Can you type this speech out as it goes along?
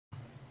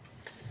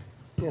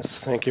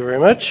Yes, thank you very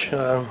much.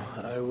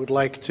 I would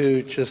like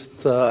to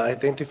just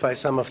identify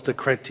some of the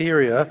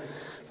criteria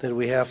that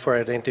we have for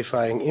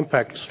identifying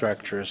impact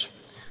structures.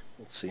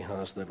 Let's see, how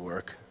does that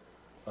work?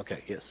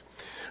 Okay, yes.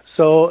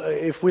 So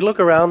if we look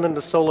around in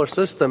the solar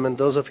system, and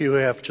those of you who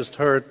have just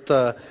heard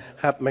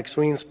Hap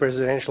McSween's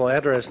presidential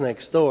address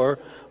next door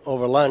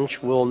over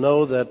lunch will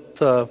know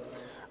that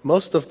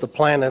most of the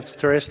planets,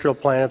 terrestrial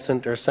planets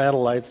and their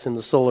satellites in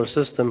the solar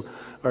system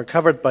are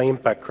covered by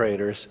impact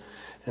craters.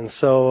 And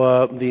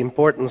so the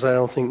importance, I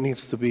don't think,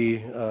 needs to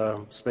be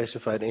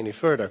specified any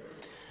further.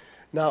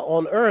 Now,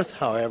 on Earth,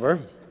 however,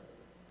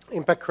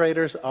 impact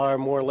craters are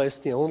more or less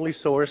the only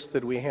source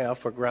that we have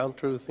for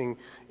ground-truthing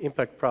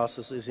impact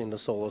processes in the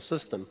solar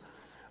system.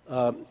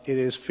 It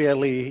is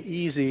fairly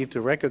easy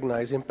to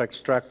recognize impact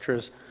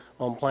structures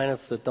on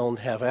planets that don't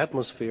have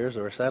atmospheres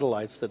or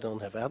satellites that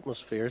don't have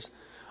atmospheres.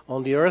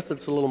 On the Earth,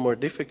 it's a little more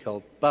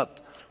difficult, but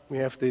we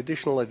have the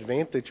additional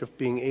advantage of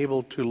being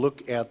able to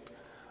look at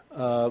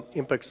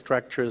impact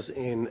structures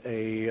in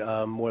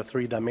a more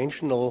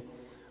three-dimensional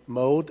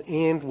mode,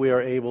 and we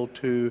are able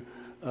to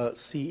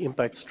see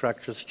impact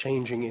structures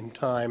changing in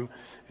time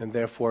and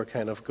therefore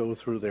kind of go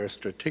through their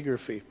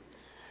stratigraphy.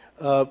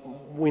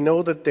 We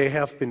know that they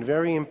have been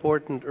very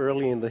important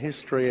early in the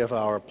history of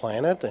our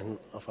planet and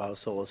of our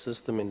solar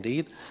system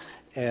indeed,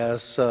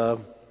 as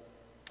the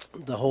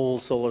whole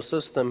solar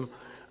system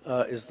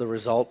is the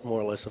result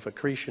more or less of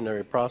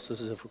accretionary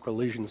processes of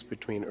collisions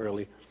between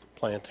early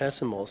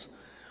planetesimals.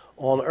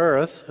 On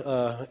Earth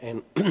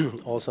and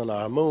also on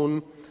our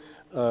moon,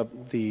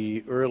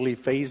 the early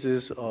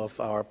phases of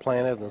our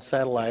planet and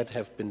satellite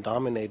have been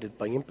dominated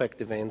by impact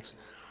events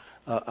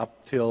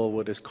up till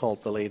what is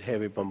called the late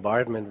heavy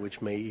bombardment, which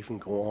may even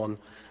go on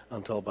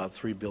until about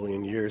 3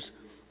 billion years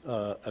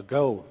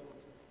ago.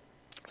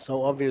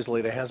 So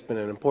obviously there has been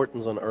an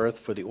importance on Earth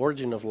for the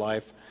origin of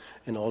life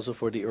and also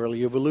for the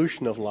early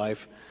evolution of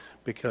life,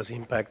 because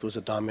impact was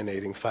a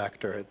dominating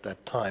factor at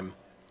that time.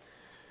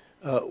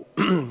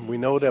 We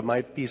know there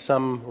might be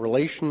some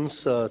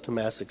relations to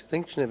mass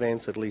extinction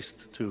events, at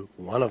least to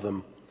one of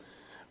them.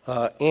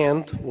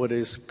 And what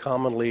is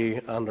commonly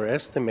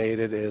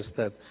underestimated is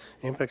that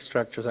impact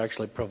structures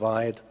actually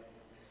provide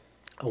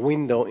a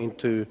window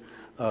into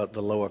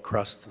the lower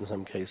crust in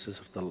some cases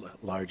of the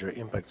larger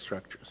impact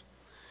structures.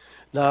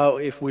 Now,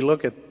 if we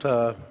look at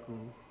a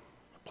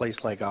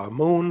place like our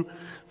moon,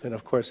 then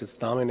of course it's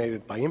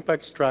dominated by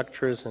impact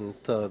structures, and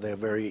they're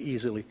very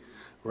easily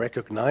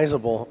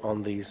recognizable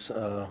on these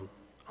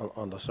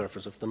on the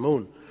surface of the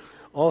moon.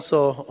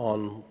 Also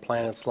on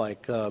planets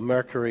like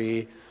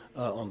Mercury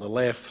on the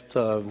left,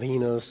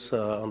 Venus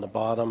on the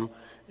bottom,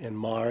 and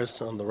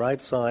Mars on the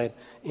right side,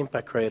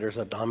 impact craters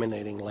are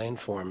dominating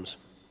landforms.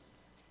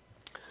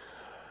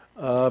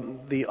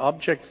 The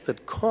objects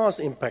that cause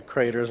impact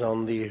craters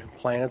on the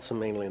planets, and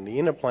mainly in the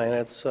inner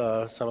planets,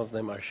 some of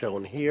them are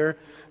shown here,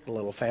 a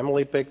little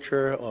family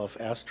picture of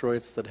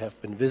asteroids that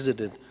have been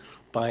visited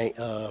by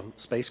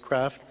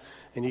spacecraft,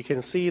 and you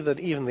can see that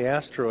even the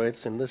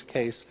asteroids, in this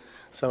case,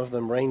 some of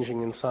them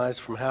ranging in size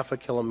from half a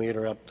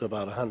kilometer up to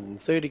about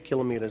 130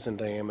 kilometers in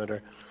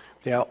diameter,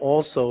 they are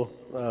also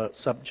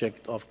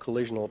subject of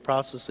collisional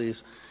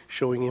processes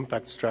showing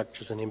impact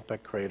structures and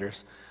impact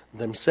craters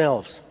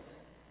themselves.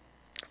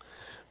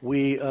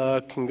 We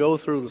can go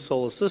through the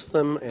solar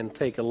system and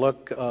take a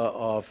look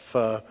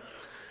of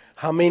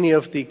how many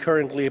of the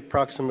currently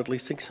approximately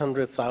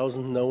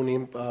 600,000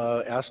 known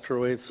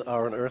asteroids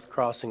are on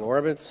Earth-crossing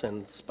orbits,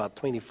 and it's about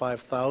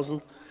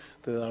 25,000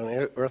 that are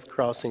on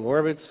Earth-crossing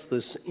orbits.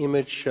 This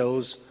image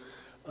shows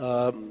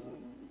the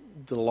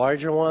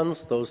larger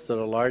ones, those that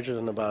are larger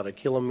than about a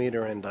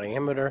kilometer in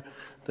diameter,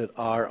 that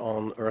are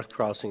on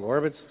Earth-crossing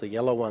orbits. The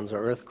yellow ones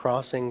are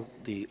Earth-crossing,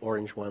 the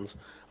orange ones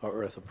are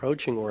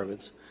Earth-approaching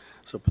orbits.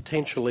 So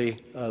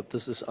potentially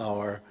this is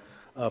our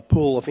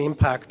pool of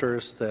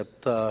impactors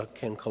that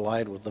can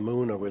collide with the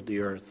moon or with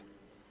the Earth.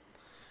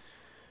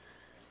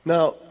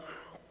 Now,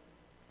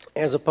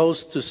 as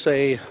opposed to,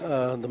 say,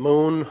 the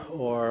moon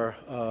or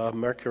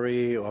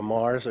Mercury or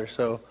Mars or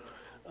so,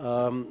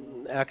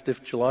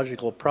 active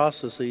geological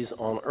processes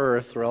on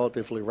Earth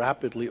relatively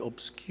rapidly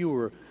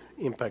obscure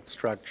impact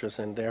structures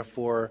and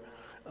therefore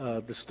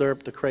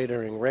disturb the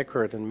cratering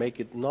record and make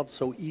it not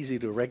so easy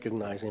to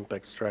recognize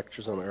impact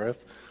structures on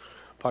Earth,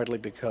 partly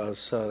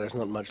because there's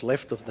not much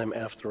left of them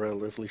after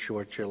relatively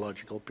short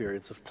geological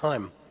periods of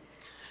time.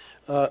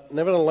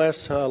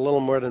 Nevertheless, a little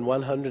more than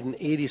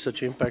 180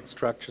 such impact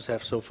structures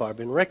have so far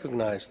been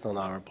recognized on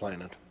our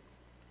planet.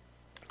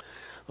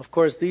 Of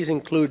course, these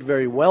include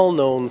very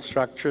well-known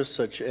structures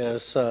such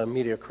as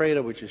Meteor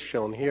Crater, which is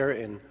shown here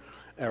in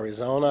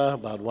Arizona,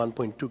 about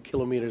 1.2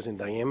 kilometers in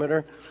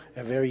diameter,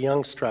 a very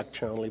young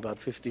structure, only about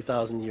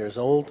 50,000 years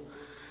old,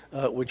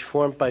 which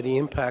formed by the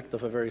impact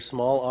of a very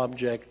small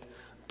object,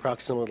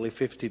 approximately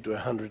 50 to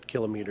 100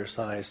 kilometer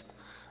sized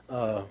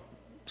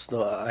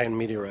iron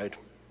meteorite.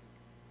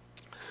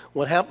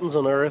 What happens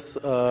on Earth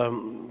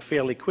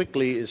fairly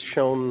quickly is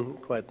shown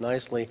quite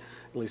nicely,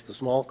 at least the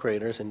small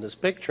craters in this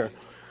picture.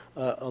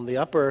 On the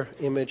upper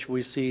image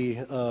we see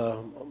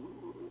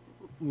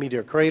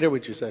meteor crater,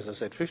 which is, as I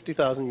said,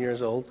 50,000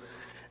 years old.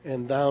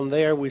 And down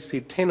there we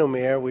see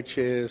telomere, which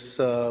is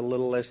a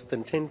little less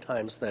than 10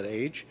 times that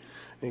age.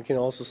 And you can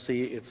also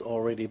see it's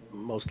already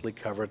mostly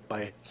covered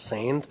by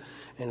sand,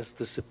 and it's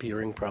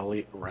disappearing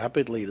probably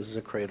rapidly. This is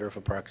a crater of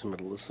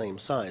approximately the same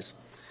size.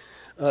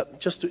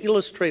 Just to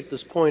illustrate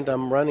this point,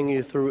 I'm running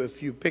you through a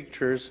few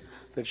pictures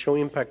that show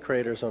impact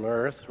craters on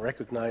Earth,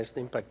 recognized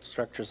impact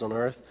structures on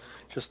Earth,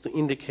 just to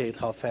indicate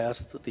how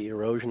fast the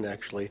erosion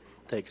actually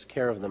takes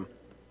care of them.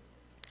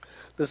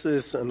 This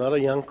is another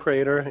young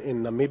crater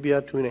in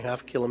Namibia,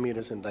 2.5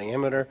 kilometers in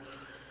diameter,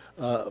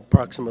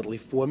 approximately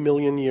 4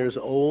 million years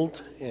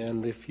old.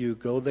 And if you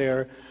go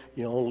there,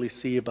 you only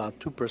see about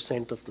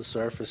 2% of the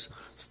surface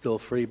still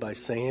free by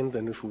sand.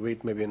 And if we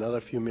wait maybe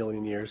another few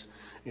million years,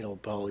 it'll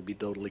probably be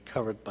totally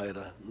covered by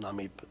the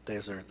Namib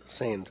Desert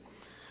sand.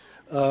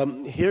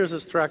 Here's a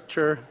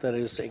structure that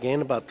is,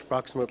 again, about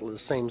approximately the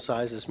same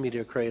size as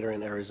meteor crater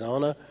in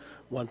Arizona,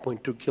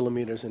 1.2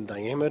 kilometers in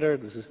diameter.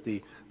 This is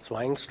the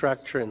Zwang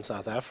structure in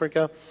South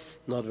Africa,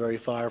 not very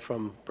far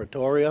from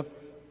Pretoria.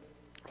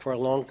 For a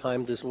long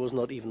time, this was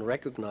not even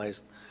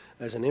recognized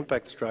as an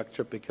impact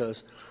structure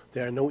because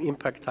there are no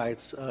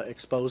impactites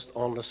exposed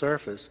on the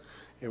surface.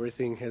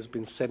 Everything has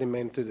been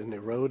sedimented and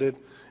eroded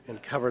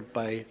and covered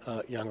by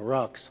young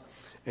rocks.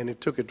 And it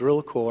took a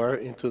drill core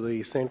into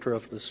the center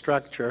of the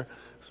structure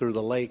through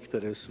the lake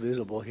that is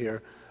visible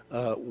here,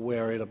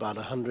 where at about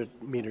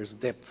 100 meters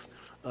depth,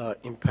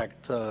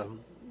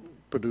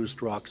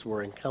 impact-produced rocks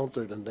were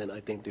encountered and then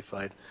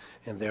identified,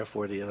 and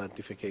therefore the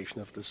identification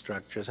of the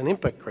structure as an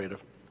impact crater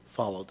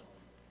followed.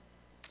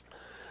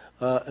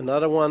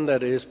 Another one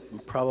that is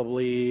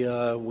probably,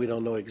 we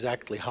don't know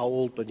exactly how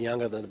old, but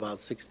younger than about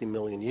 60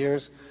 million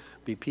years,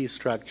 BP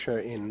structure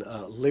in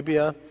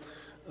Libya,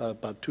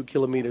 about 2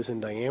 kilometers in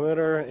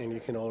diameter, and you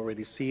can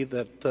already see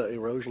that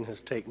erosion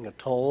has taken a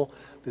toll.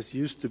 This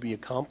used to be a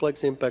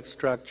complex impact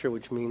structure,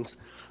 which means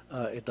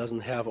it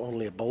doesn't have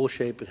only a bowl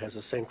shape, it has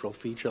a central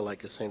feature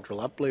like a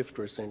central uplift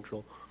or a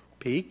central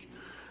peak.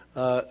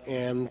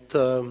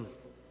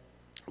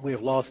 We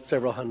have lost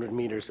several hundred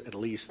meters at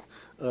least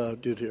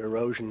due to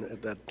erosion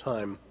at that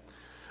time.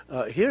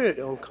 Here,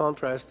 in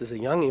contrast, is a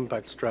young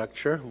impact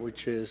structure,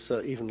 which is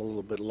even a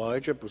little bit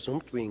larger,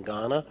 presumed to be in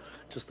Ghana,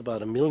 just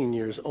about 1 million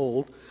years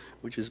old,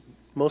 which is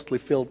mostly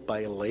filled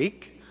by a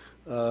lake.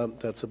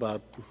 That's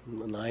about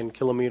 9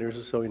 kilometers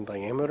or so in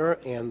diameter,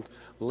 and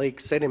lake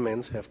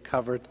sediments have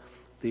covered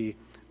the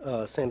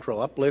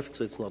central uplift,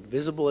 so it's not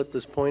visible at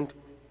this point.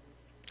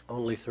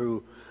 Only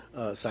through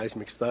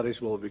seismic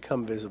studies will it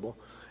become visible.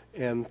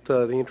 And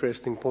the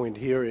interesting point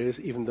here is,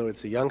 even though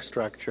it's a young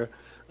structure,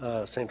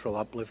 central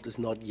uplift is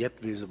not yet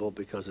visible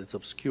because it's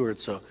obscured,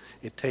 so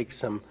it takes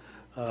some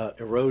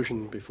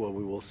erosion before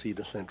we will see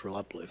the central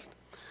uplift.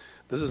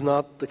 This is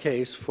not the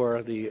case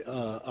for the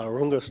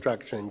Arunga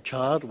structure in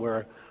Chad,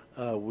 where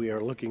we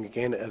are looking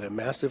again at a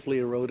massively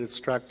eroded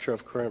structure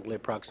of currently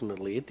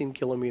approximately 18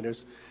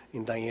 kilometers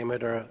in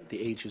diameter.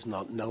 The age is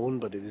not known,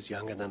 but it is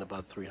younger than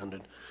about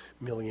 300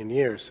 million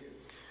years.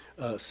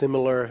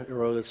 Similar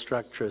eroded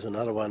structure is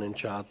another one in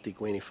Chad, the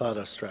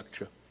Guinifada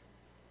structure.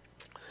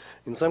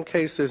 In some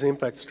cases,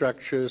 impact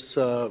structures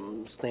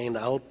stand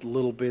out a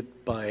little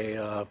bit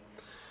by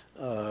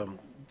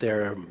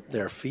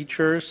their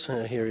features.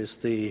 Here is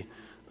the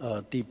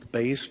Deep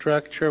Bay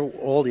structure.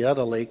 All the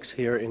other lakes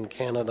here in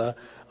Canada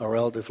are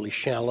relatively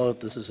shallow.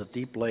 This is a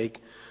deep lake,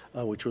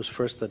 which was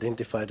first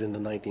identified in the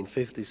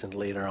 1950s and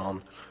later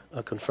on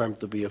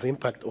confirmed to be of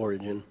impact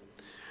origin.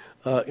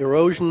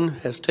 Erosion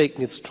has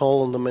taken its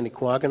toll on the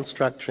Manicouagan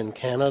structure in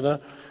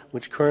Canada,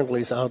 which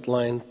currently is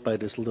outlined by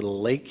this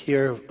little lake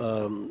here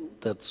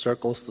that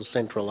circles the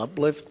central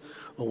uplift,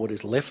 or what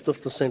is left of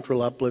the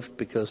central uplift,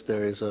 because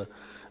there is a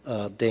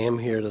dam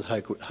here that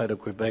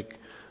Hydro-Quebec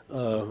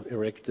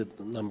erected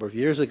a number of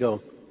years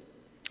ago.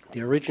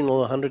 The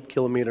original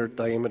 100-kilometer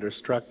diameter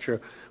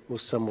structure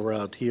was somewhere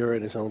out here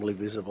and is only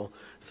visible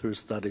through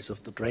studies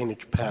of the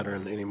drainage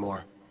pattern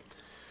anymore.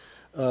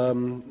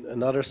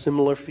 Another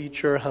similar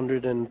feature,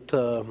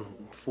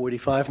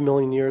 145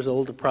 million years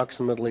old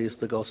approximately, is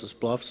the Gosses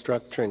Bluff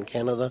structure in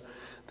Canada.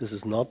 This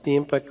is not the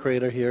impact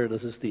crater here.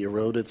 This is the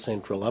eroded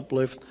central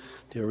uplift.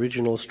 The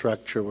original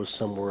structure was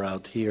somewhere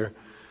out here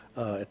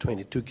at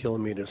 22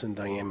 kilometers in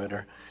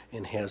diameter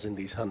and has in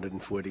these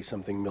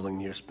 140-something million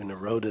years been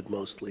eroded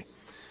mostly.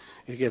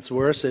 It gets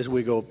worse as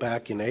we go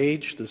back in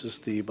age. This is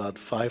the about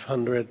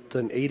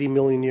 580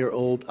 million year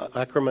old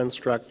Ackermann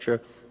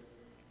structure,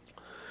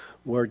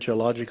 where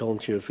geological and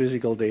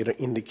geophysical data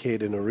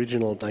indicate an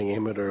original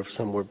diameter of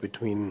somewhere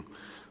between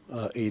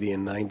 80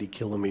 and 90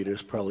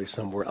 kilometers, probably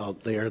somewhere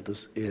out there.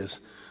 This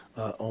is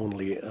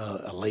only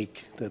a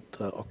lake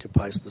that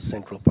occupies the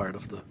central part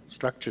of the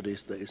structure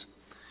these days.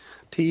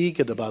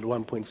 Teague, at about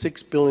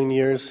 1.6 billion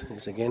years,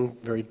 is again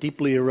very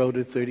deeply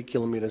eroded, 30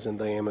 kilometers in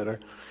diameter,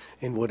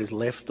 and what is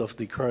left of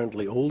the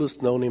currently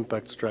oldest known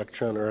impact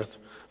structure on Earth,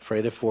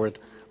 Fredefort,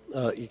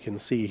 you can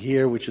see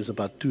here, which is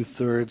about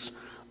 2/3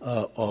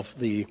 of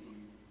the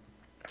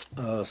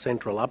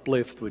central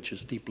uplift, which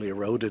is deeply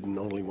eroded and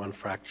only one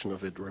fraction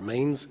of it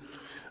remains.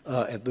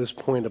 At this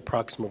point,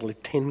 approximately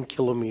 10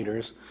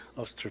 kilometers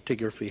of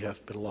stratigraphy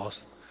have been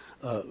lost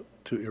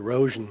to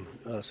erosion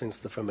since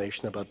the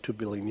formation about 2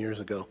 billion years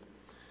ago.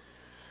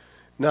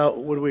 Now,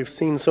 what we've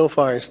seen so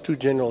far is two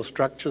general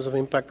structures of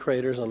impact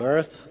craters on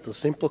Earth: the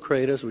simple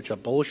craters, which are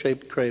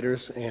bowl-shaped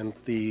craters, and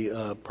the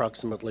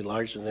approximately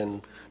larger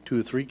than 2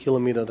 or 3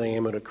 kilometer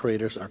diameter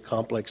craters are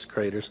complex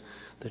craters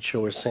that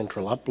show a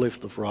central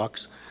uplift of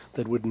rocks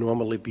that would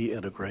normally be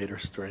at a greater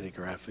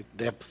stratigraphic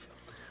depth.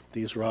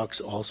 These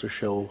rocks also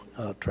show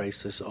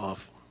traces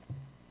of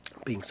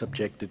being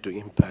subjected to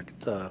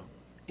impact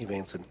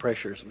events and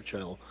pressures, which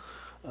I'll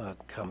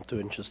come to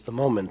in just a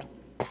moment.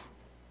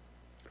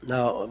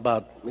 Now,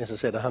 about, as I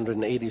said,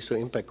 180 so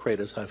impact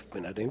craters have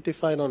been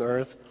identified on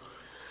Earth.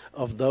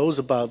 Of those,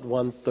 about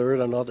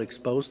 1/3 are not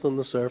exposed on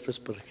the surface,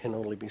 but can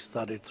only be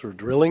studied through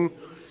drilling.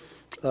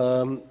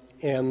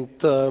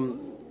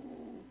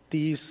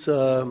 These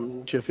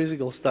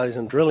geophysical studies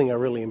and drilling are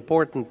really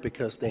important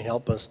because they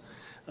help us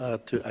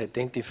to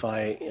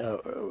identify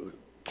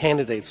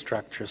candidate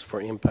structures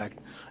for impact,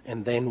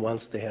 and then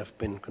once they have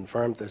been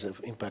confirmed as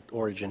of impact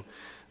origin,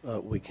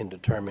 we can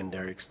determine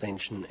their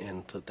extension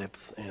and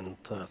depth and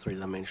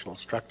three-dimensional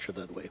structure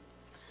that way.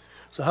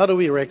 So how do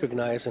we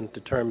recognize and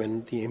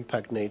determine the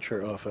impact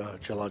nature of a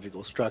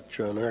geological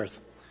structure on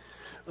Earth?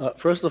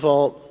 First of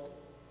all,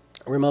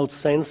 remote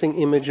sensing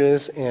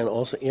images and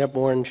also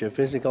airborne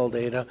geophysical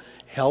data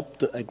help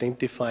to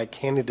identify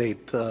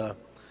candidate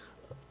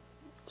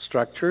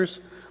structures,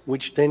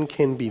 which then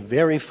can be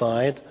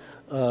verified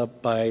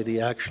by the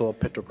actual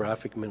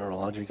petrographic,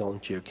 mineralogical,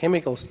 and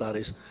geochemical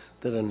studies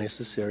that are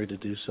necessary to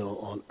do so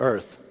on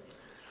Earth.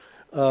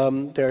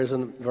 There's a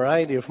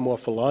variety of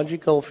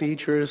morphological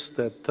features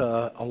that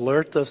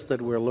alert us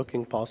that we're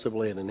looking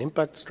possibly at an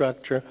impact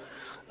structure.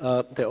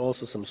 There are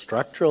also some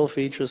structural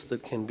features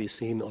that can be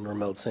seen on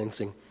remote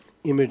sensing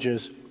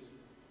images,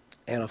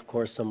 and of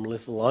course some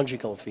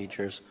lithological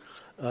features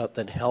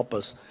that help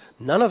us.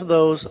 None of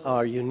those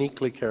are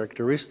uniquely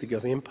characteristic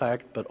of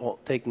impact, but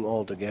taken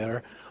all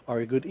together are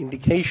a good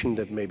indication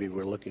that maybe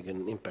we're looking at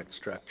an impact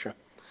structure.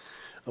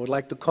 I would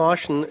like to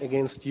caution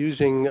against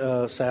using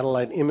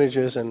satellite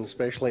images and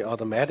especially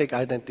automatic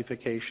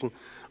identification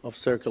of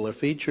circular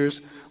features.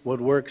 What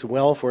works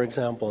well, for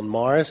example, on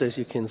Mars, as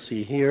you can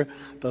see here,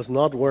 does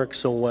not work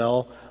so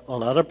well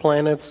on other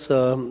planets.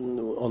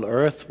 On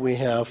Earth, we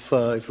have,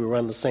 if we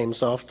run the same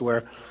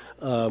software,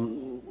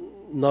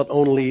 not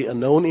only a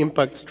known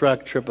impact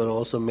structure, but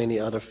also many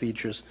other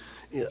features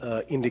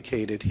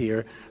indicated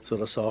here, so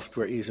the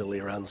software easily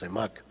runs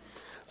amok.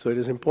 So it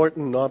is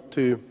important not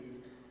to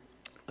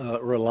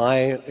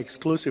rely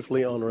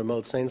exclusively on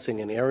remote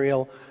sensing and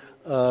aerial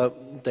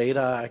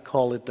data. I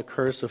call it the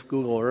curse of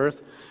Google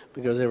Earth,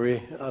 because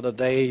every other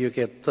day you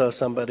get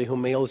somebody who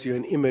mails you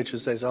an image and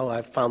says, "Oh,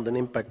 I found an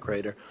impact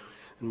crater."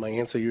 And my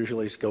answer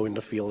usually is go in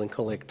the field and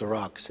collect the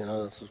rocks. You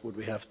know, this is what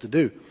we have to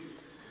do.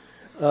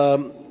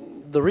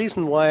 The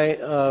reason why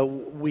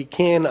we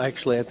can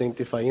actually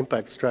identify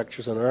impact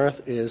structures on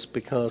Earth is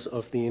because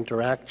of the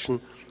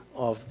interaction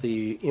of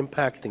the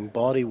impacting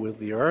body with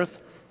the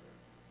Earth.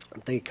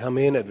 They come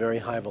in at very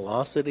high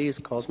velocities,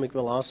 cosmic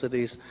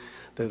velocities,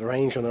 that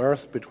range on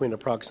Earth between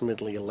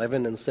approximately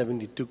 11 and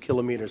 72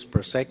 kilometers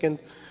per second.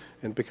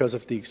 And because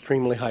of the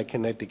extremely high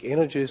kinetic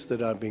energies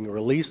that are being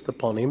released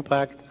upon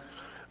impact,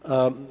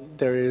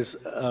 there is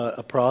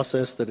a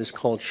process that is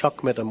called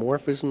shock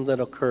metamorphism that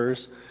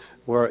occurs,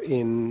 where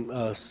in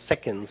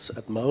seconds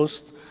at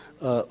most,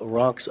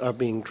 rocks are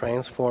being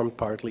transformed,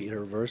 partly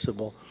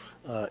irreversible,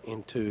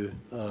 into,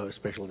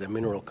 especially the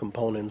mineral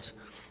components,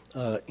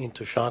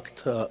 into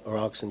shocked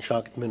rocks and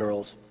shocked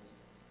minerals.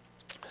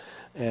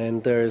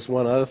 And there is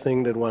one other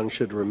thing that one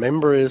should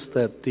remember, is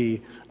that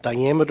the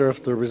diameter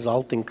of the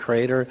resulting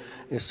crater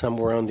is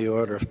somewhere on the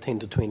order of 10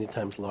 to 20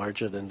 times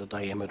larger than the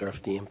diameter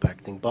of the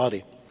impacting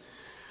body.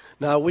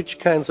 Now, which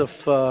kinds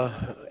of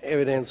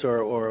evidence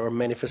or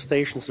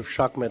manifestations of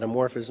shock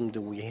metamorphism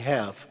do we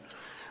have?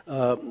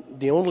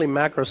 The only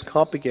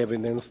macroscopic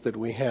evidence that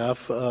we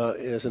have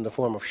is in the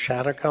form of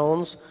shatter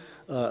cones.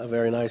 A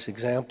very nice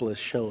example is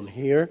shown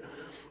here.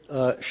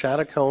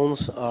 Shatter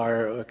cones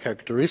are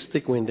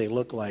characteristic when they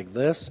look like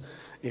this.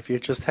 If you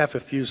just have a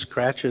few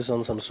scratches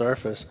on some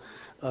surface,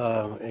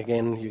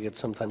 again, you get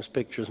sometimes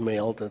pictures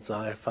mailed that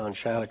I found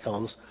shatter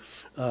cones.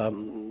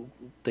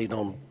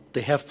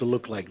 They have to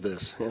look like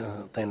this,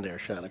 then they're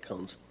shatter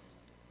cones.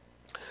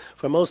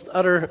 For most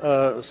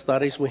other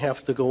studies, we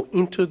have to go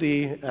into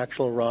the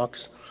actual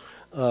rocks,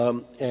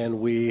 and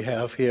we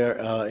have here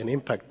an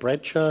impact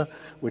breccia,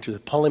 which is a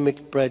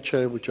polymiced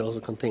breccia, which also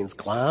contains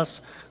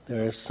glass.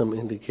 There is some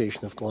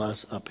indication of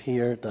glass up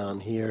here, down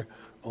here,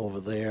 over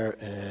there,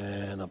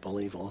 and I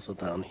believe also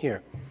down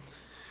here.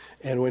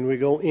 And when we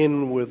go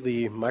in with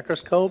the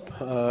microscope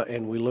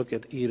and we look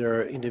at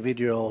either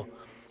individual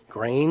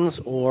grains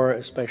or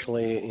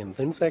especially in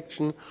thin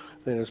section,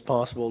 then it's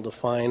possible to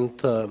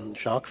find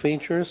shock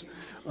features.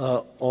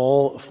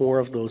 All four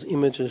of those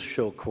images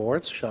show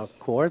quartz, shock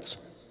quartz,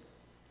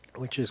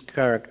 which is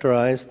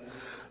characterized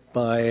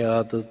by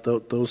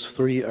those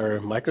three are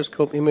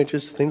microscope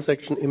images, thin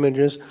section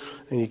images,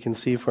 and you can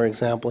see, for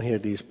example, here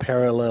these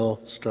parallel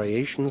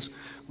striations,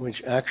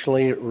 which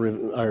actually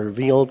are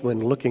revealed when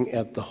looking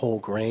at the whole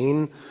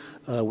grain,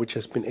 which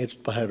has been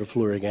etched by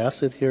hydrofluoric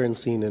acid here and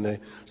seen in a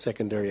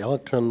secondary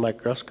electron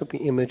microscopy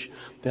image.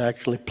 They're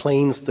actually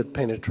planes that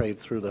penetrate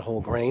through the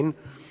whole grain,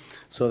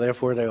 so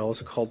therefore they're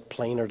also called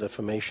planar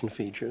deformation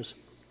features.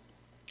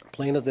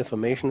 Planar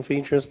deformation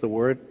features, the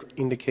word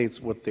indicates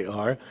what they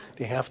are.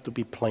 They have to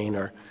be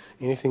planar.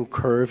 Anything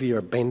curvy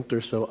or bent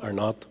or so are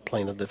not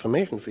planar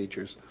deformation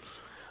features.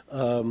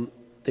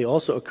 They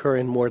also occur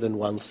in more than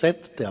one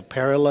set. They are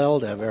parallel,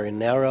 they are very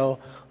narrow,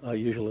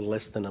 usually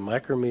less than a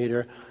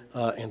micrometer,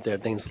 and they're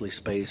densely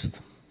spaced.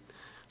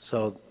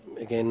 So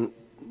again,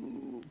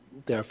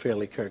 they're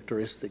fairly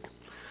characteristic.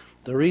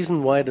 The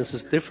reason why this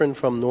is different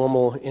from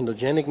normal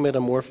endogenic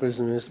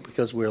metamorphism is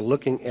because we're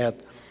looking at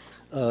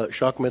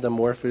shock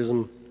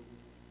metamorphism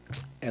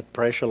at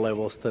pressure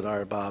levels that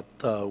are about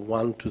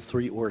 1 to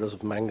 3 orders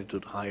of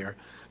magnitude higher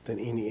than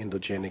any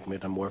endogenic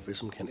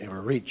metamorphism can ever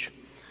reach.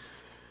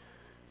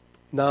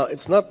 Now,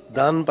 it's not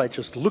done by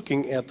just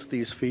looking at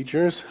these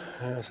features.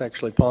 It's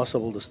actually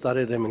possible to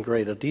study them in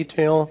greater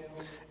detail.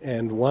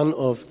 And one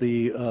of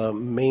the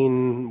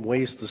main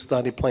ways to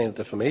study planar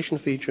deformation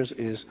features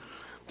is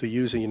to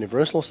use a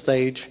universal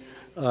stage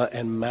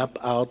and map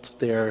out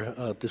their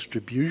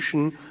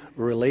distribution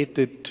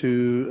related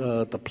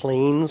to the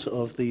planes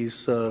of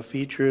these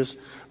features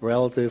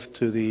relative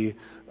to the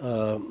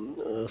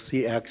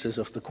c-axis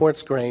of the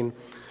quartz grain.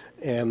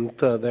 And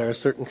there are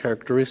certain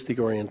characteristic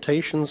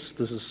orientations.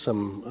 This is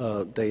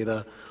some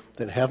data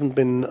that haven't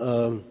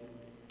been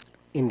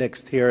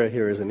indexed here.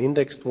 Here is an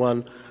indexed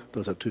one.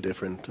 Those are two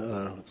different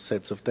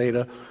sets of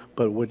data.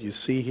 But what you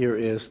see here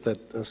is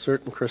that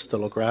certain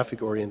crystallographic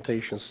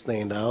orientations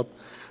stand out.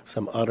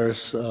 Some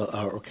others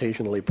are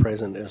occasionally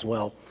present as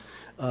well.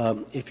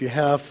 If you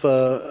have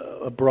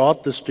a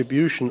broad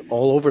distribution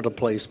all over the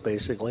place,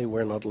 basically,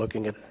 we're not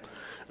looking at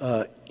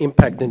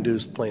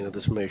impact-induced planar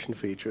deformation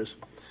features.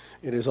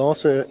 It is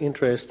also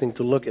interesting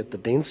to look at the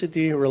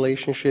density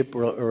relationship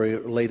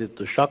related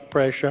to shock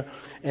pressure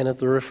and at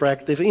the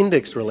refractive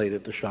index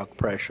related to shock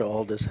pressure.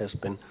 All this has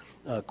been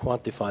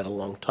quantified a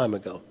long time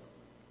ago.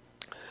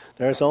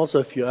 There's also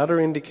a few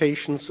other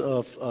indications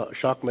of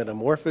shock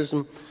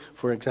metamorphism,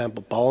 for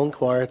example, Bowen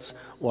quartz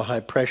or high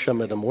pressure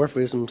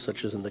metamorphism,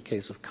 such as in the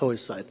case of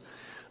coesite.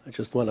 I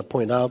just want to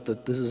point out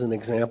that this is an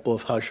example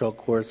of how shock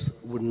quartz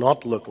would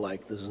not look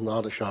like. This is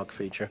not a shock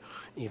feature,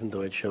 even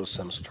though it shows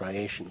some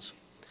striations.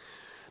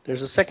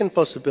 There's a second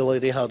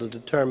possibility how to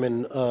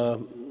determine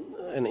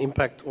an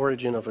impact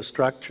origin of a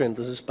structure, and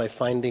this is by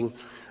finding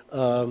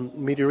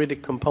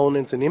meteoritic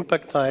components in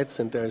impactites,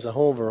 and there's a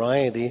whole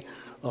variety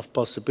of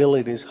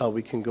possibilities how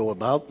we can go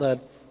about that.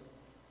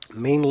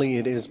 Mainly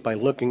it is by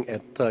looking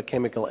at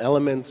chemical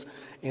elements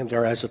and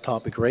their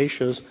isotopic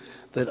ratios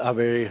that are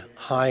very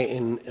high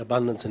in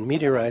abundance in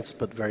meteorites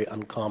but very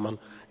uncommon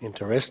in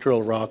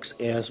terrestrial rocks,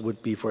 as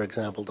would be, for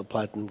example, the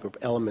platinum group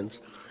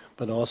elements,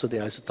 but also the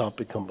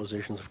isotopic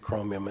compositions of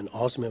chromium and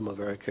osmium are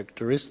very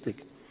characteristic.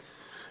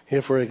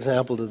 Here, for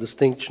example, the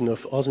distinction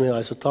of osmium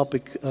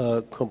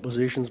isotopic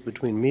compositions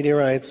between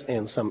meteorites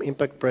and some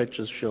impact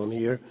breccias shown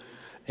here,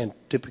 and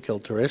typical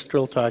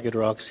terrestrial target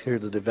rocks. Here,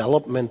 the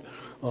development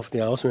of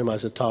the osmium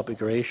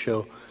isotopic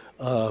ratio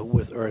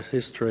with Earth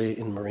history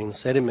in marine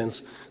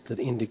sediments that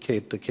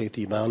indicate the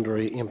KT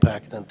boundary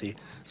impact and the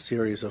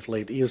series of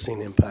late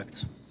Eocene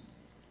impacts.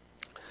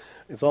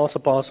 It's also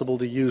possible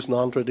to use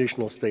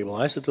non-traditional stable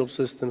isotope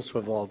systems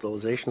for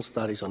volatilization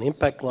studies on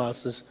impact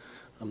classes.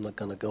 I'm not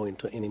going to go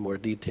into any more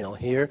detail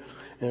here.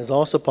 And it's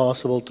also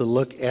possible to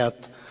look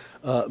at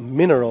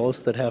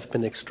minerals that have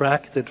been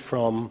extracted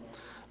from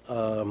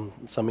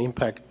some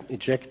impact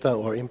ejecta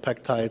or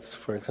impactites,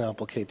 for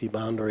example, KT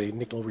boundary,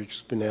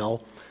 nickel-rich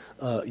spinel,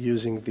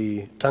 using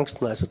the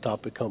tungsten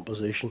isotopic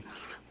composition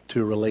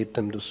to relate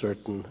them to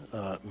certain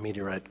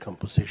meteorite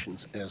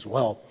compositions as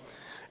well.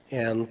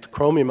 And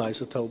chromium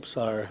isotopes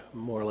are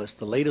more or less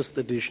the latest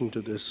addition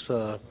to this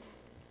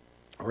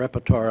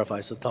repertoire of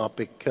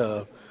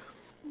isotopic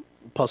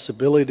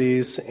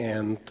possibilities,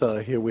 and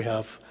here we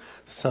have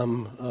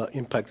some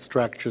impact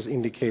structures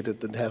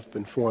indicated that have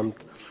been formed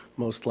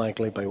most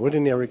likely by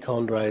ordinary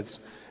chondrites,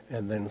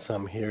 and then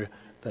some here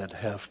that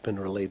have been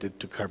related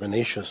to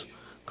carbonaceous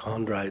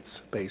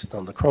chondrites based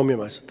on the chromium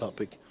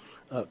isotopic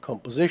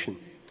composition.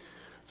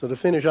 So to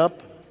finish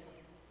up,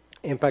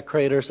 impact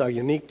craters are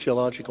unique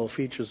geological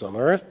features on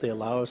Earth. They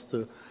allow us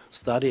to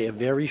study a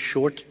very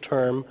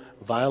short-term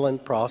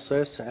violent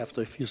process.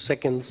 After a few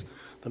seconds,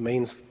 the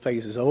main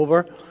phase is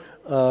over,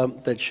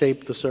 that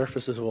shape the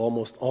surfaces of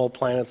almost all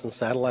planets and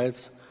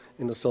satellites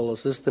in the solar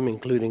system,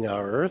 including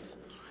our Earth.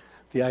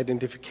 The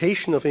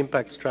identification of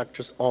impact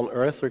structures on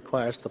Earth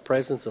requires the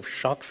presence of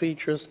shock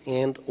features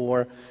and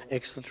or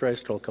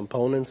extraterrestrial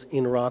components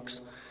in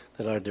rocks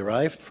that are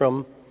derived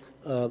from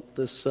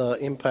this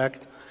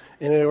impact.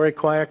 And it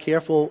requires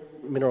careful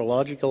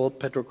mineralogical,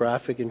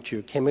 petrographic, and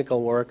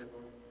geochemical work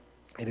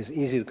It is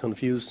easy to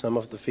confuse some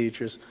of the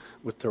features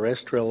with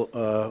terrestrial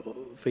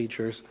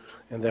features,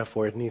 and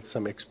therefore it needs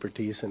some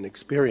expertise and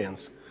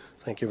experience.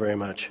 Thank you very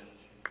much.